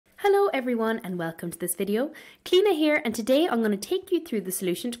Hello everyone and welcome to this video. Kleena here, and today I'm going to take you through the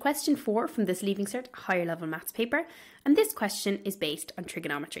solution to question 4 from this Leaving Cert higher level maths paper, and this question is based on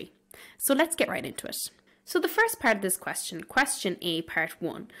trigonometry. So let's get right into it. So the first part of this question, question A part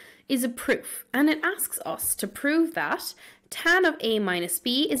 1, is a proof, and it asks us to prove that tan of A minus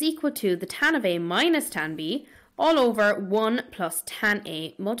B is equal to the tan of A minus tan B all over 1 plus tan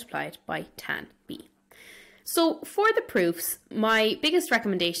A multiplied by tan B. So for the proofs, my biggest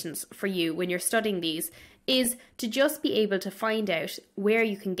recommendations for you when you're studying these is to just be able to find out where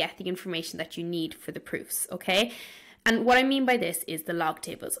you can get the information that you need for the proofs, okay? And what I mean by this is the log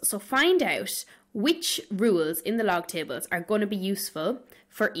tables. So find out which rules in the log tables are going to be useful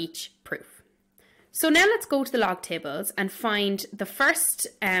for each proof. So now let's go to the log tables and find the first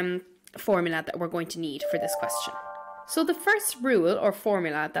formula that we're going to need for this question. So the first rule or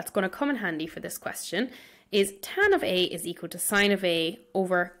formula that's going to come in handy for this question is tan of A is equal to sine of A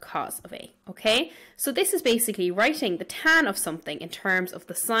over cos of A, okay? So this is basically writing the tan of something in terms of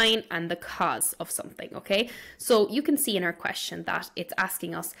the sine and the cos of something, okay? So you can see in our question that it's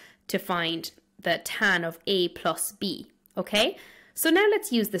asking us to find the tan of A plus B, okay? So now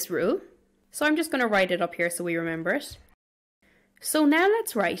let's use this rule. So I'm just going to write it up here so we remember it. So now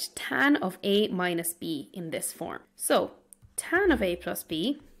let's write tan of A minus B in this form. So tan of A plus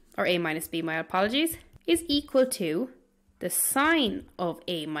B, or A minus B, my apologies, is equal to the sine of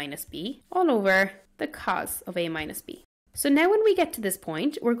A minus B all over the cos of A minus B. So now when we get to this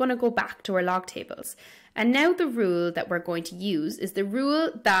point, we're going to go back to our log tables. And now the rule that we're going to use is the rule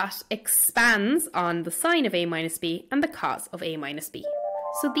that expands on the sine of A minus B and the cos of A minus B.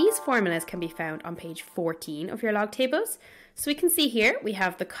 So these formulas can be found on page 14 of your log tables. So we can see here we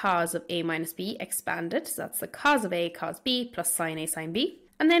have the cos of A minus B expanded. So that's the cos of A cos B plus sine A sine B.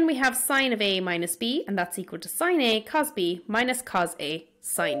 And then we have sine of A minus B, and that's equal to sine A cos B minus cos A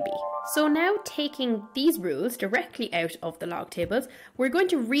sine B. So now taking these rules directly out of the log tables, we're going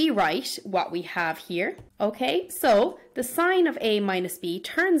to rewrite what we have here. Okay, so the sine of A minus B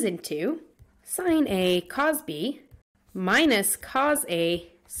turns into sine A cos B minus cos A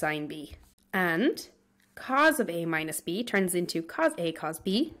sine B. And cos of A minus B turns into cos A cos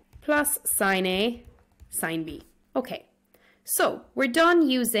B plus sine A sine B. Okay. So we're done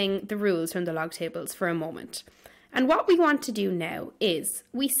using the rules from the log tables for a moment. And what we want to do now is,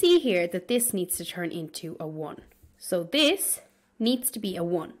 we see here that this needs to turn into a 1. So this needs to be a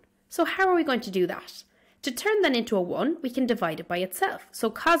 1. So how are we going to do that? To turn that into a 1, we can divide it by itself. So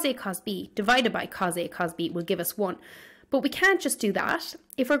cos A cos B divided by cos A cos B will give us 1. But we can't just do that.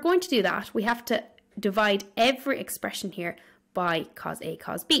 If we're going to do that, we have to divide every expression here by cos A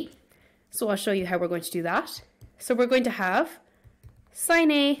cos B. So I'll show you how we're going to do that. So we're going to have sine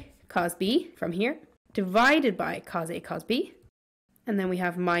A cos B from here divided by cos A cos B, and then we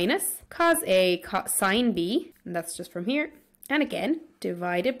have minus cos A sine B, and that's just from here, and again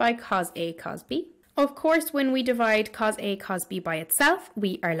divided by cos A cos B. Of course, when we divide cos A cos B by itself,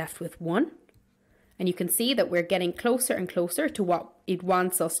 we are left with 1, and you can see that we're getting closer and closer to what it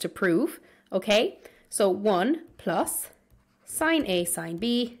wants us to prove. Okay, so 1 plus sine A sine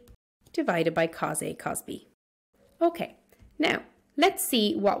B divided by cos A cos B. Okay, now let's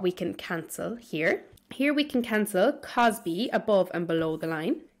see what we can cancel here. Here we can cancel cos B above and below the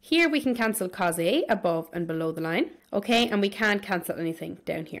line. Here we can cancel cos A above and below the line. Okay, and we can't cancel anything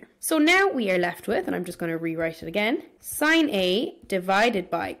down here. So now we are left with, and I'm just going to rewrite it again, sine A divided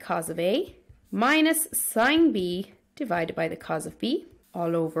by cos of A minus sine B divided by the cos of B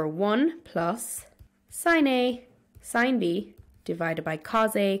all over 1 plus sine A sine B divided by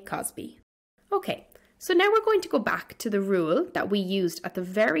cos A cos B. Okay. So now we're going to go back to the rule that we used at the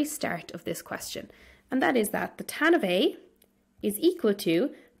very start of this question, and that is that the tan of A is equal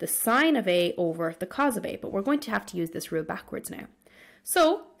to the sine of A over the cos of A, but we're going to have to use this rule backwards now.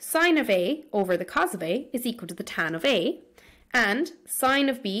 So sine of A over the cos of A is equal to the tan of A, and sine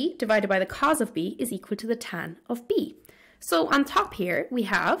of B divided by the cos of B is equal to the tan of B. So on top here we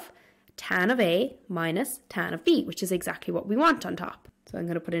have tan of A minus tan of B, which is exactly what we want on top. So I'm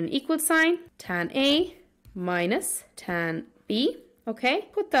going to put in an equal sign, tan A minus tan B, okay?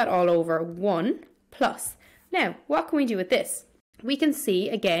 Put that all over 1 plus. Now, what can we do with this? We can see,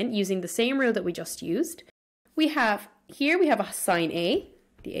 again, using the same rule that we just used, we have a sine A,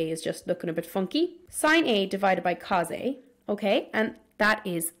 the A is just looking a bit funky, sine A divided by cos A, okay? And that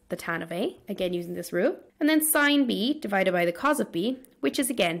is the tan of A, again using this rule. And then sine B divided by the cos of B, which is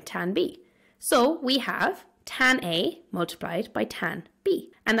again tan B. So we have tan A multiplied by tan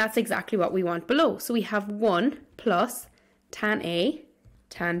B. And that's exactly what we want below. So we have 1 plus tan A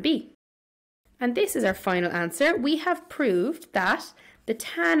tan B. And this is our final answer. We have proved that the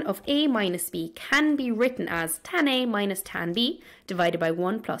tan of A minus B can be written as tan A minus tan B divided by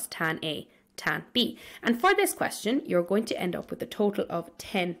 1 plus tan A tan B. And for this question, you're going to end up with a total of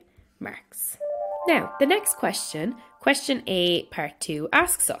 10 marks. Now, the next question, question A part 2,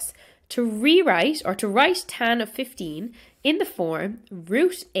 asks us to rewrite or to write tan of 15 in the form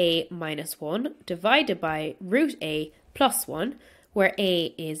root A minus 1 divided by root A plus 1, where A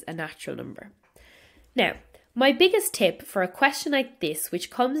is a natural number. Now, my biggest tip for a question like this, which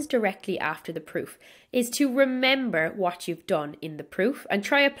comes directly after the proof, is to remember what you've done in the proof and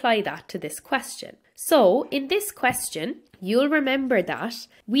try apply that to this question. So, in this question, you'll remember that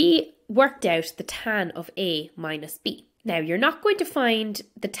we worked out the tan of A minus B. Now, you're not going to find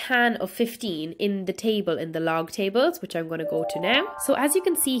the tan of 15 in the table in the log tables, which I'm going to go to now. So as you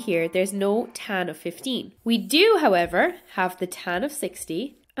can see here, there's no tan of 15. We do, however, have the tan of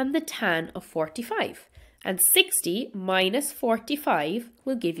 60 and the tan of 45. And 60 minus 45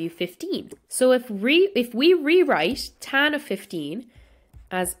 will give you 15. So if we rewrite tan of 15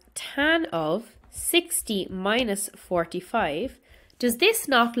 as tan of 60 minus 45, does this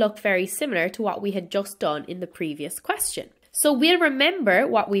not look very similar to what we had just done in the previous question? So we'll remember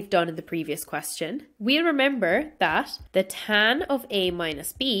what we've done in the previous question. We'll remember that the tan of A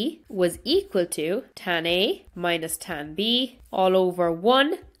minus B was equal to tan A minus tan B all over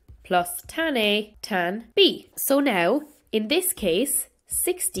 1 plus tan A tan B. So now, in this case,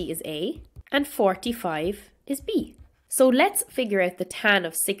 60 is A and 45 is B. So let's figure out the tan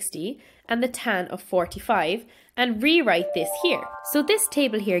of 60 and the tan of 45 and rewrite this here. So this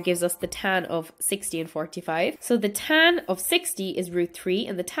table here gives us the tan of 60 and 45. So the tan of 60 is root 3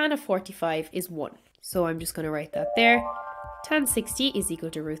 and the tan of 45 is 1. So I'm just going to write that there. Tan 60 is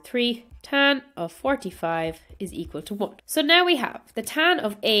equal to root 3. Tan of 45 is equal to 1. So now we have the tan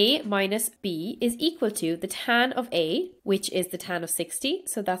of A minus B is equal to the tan of A, which is the tan of 60.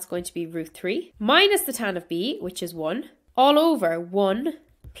 So that's going to be root 3 minus the tan of B, which is 1, all over 1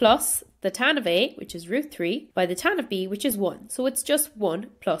 plus the tan of A, which is root 3, by the tan of B, which is 1. So it's just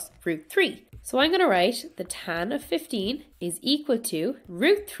 1 plus root 3. So I'm going to write the tan of 15 is equal to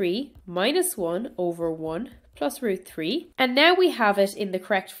root 3 minus 1 over 1 plus root 3. And now we have it in the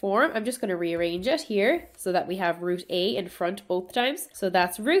correct form. I'm just going to rearrange it here so that we have root A in front both times. So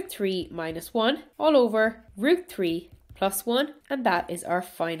that's root 3 minus 1 all over root 3 plus 1. And that is our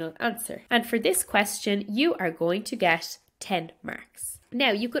final answer. And for this question, you are going to get 10 marks.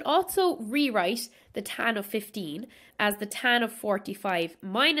 Now, you could also rewrite the tan of 15 as the tan of 45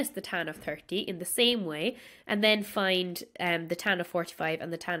 minus the tan of 30 in the same way, and then find the tan of 45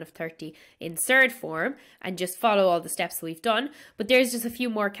 and the tan of 30 in Cert form and just follow all the steps we've done. But there's just a few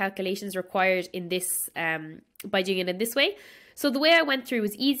more calculations required in this by doing it in this way. So the way I went through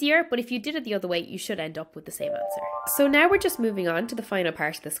was easier, but if you did it the other way, you should end up with the same answer. So now we're just moving on to the final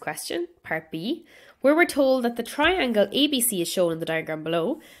part of this question, part B, where we're told that the triangle ABC is shown in the diagram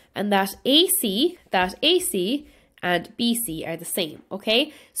below, and that AC and BC are the same,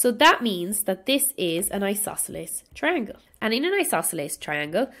 okay? So that means that this is an isosceles triangle. And in an isosceles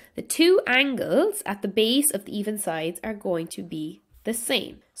triangle, the two angles at the base of the even sides are going to be the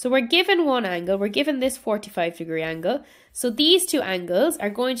same. So we're given one angle, we're given this 45-degree angle. So these two angles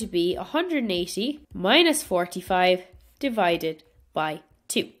are going to be 180 minus 45 divided by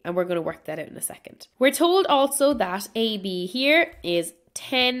 2. And we're going to work that out in a second. We're told also that AB here is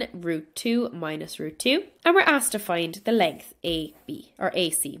 10 root 2 minus root 2. And we're asked to find the length AB, or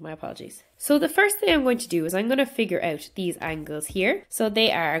AC, my apologies. So the first thing I'm going to do is I'm going to figure out these angles here. So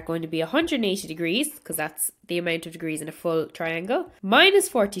they are going to be 180 degrees, because that's the amount of degrees in a full triangle, minus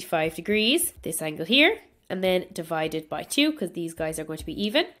 45 degrees, this angle here, and then divided by 2, because these guys are going to be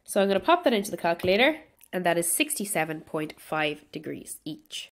even. So I'm going to pop that into the calculator, and that is 67.5 degrees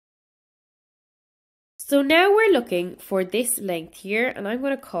each. So now we're looking for this length here, and I'm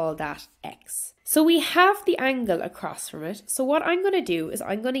going to call that x. So we have the angle across from it. So what I'm going to do is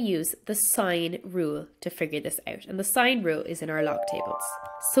I'm going to use the sine rule to figure this out. And the sine rule is in our log tables.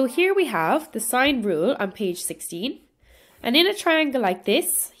 So here we have the sine rule on page 16. And in a triangle like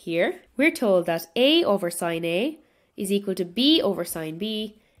this here, we're told that A over sine A is equal to B over sine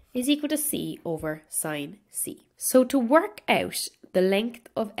B is equal to C over sine C. So to work out the length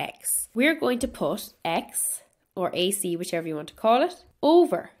of x, we're going to put x, or AC, whichever you want to call it,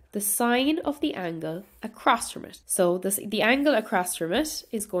 over the sine of the angle across from it. So the angle across from it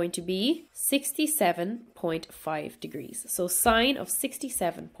is going to be 67.5 degrees. So sine of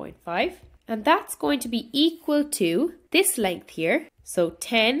 67.5. And that's going to be equal to this length here. So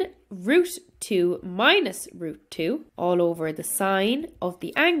 10 root 2 minus root 2 all over the sine of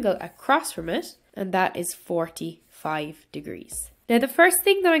the angle across from it. And that is 45 degrees. Now the first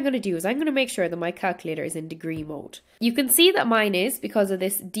thing that I'm going to do is I'm going to make sure that my calculator is in degree mode. You can see that mine is because of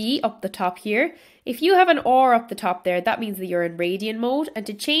this D up the top here. If you have an R up the top there, that means that you're in radian mode. And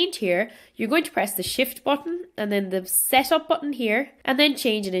to change here, you're going to press the shift button and then the setup button here, and then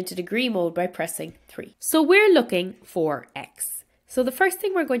change it into degree mode by pressing 3. So we're looking for X. So the first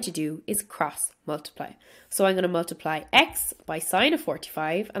thing we're going to do is cross multiply. So I'm going to multiply X by sine of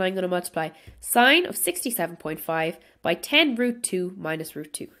 45, and I'm going to multiply sine of 67.5 by 10 root 2 minus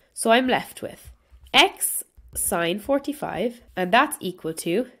root 2. So I'm left with X sine 45, and that's equal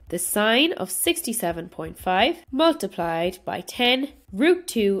to the sine of 67.5 multiplied by 10 root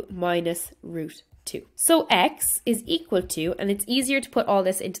 2 minus root 2. So X is equal to, and it's easier to put all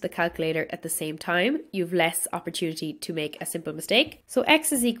this into the calculator at the same time. You've less opportunity to make a simple mistake. So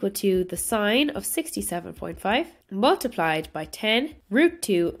X is equal to the sine of 67.5 multiplied by 10 root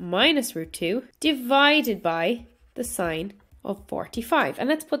 2 minus root 2 divided by the sine of 45. And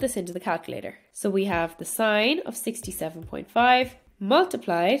let's put this into the calculator. So we have the sine of 67.5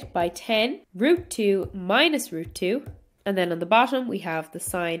 multiplied by 10 root 2 minus root 2. And then on the bottom we have the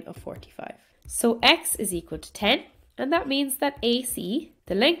sine of 45. So X is equal to 10, and that means that AC,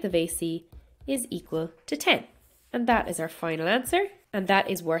 the length of AC, is equal to 10. And that is our final answer, and that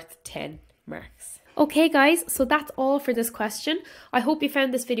is worth 10 marks. Okay guys, so that's all for this question. I hope you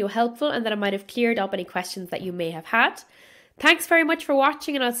found this video helpful and that it might have cleared up any questions that you may have had. Thanks very much for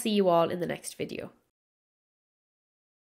watching, and I'll see you all in the next video.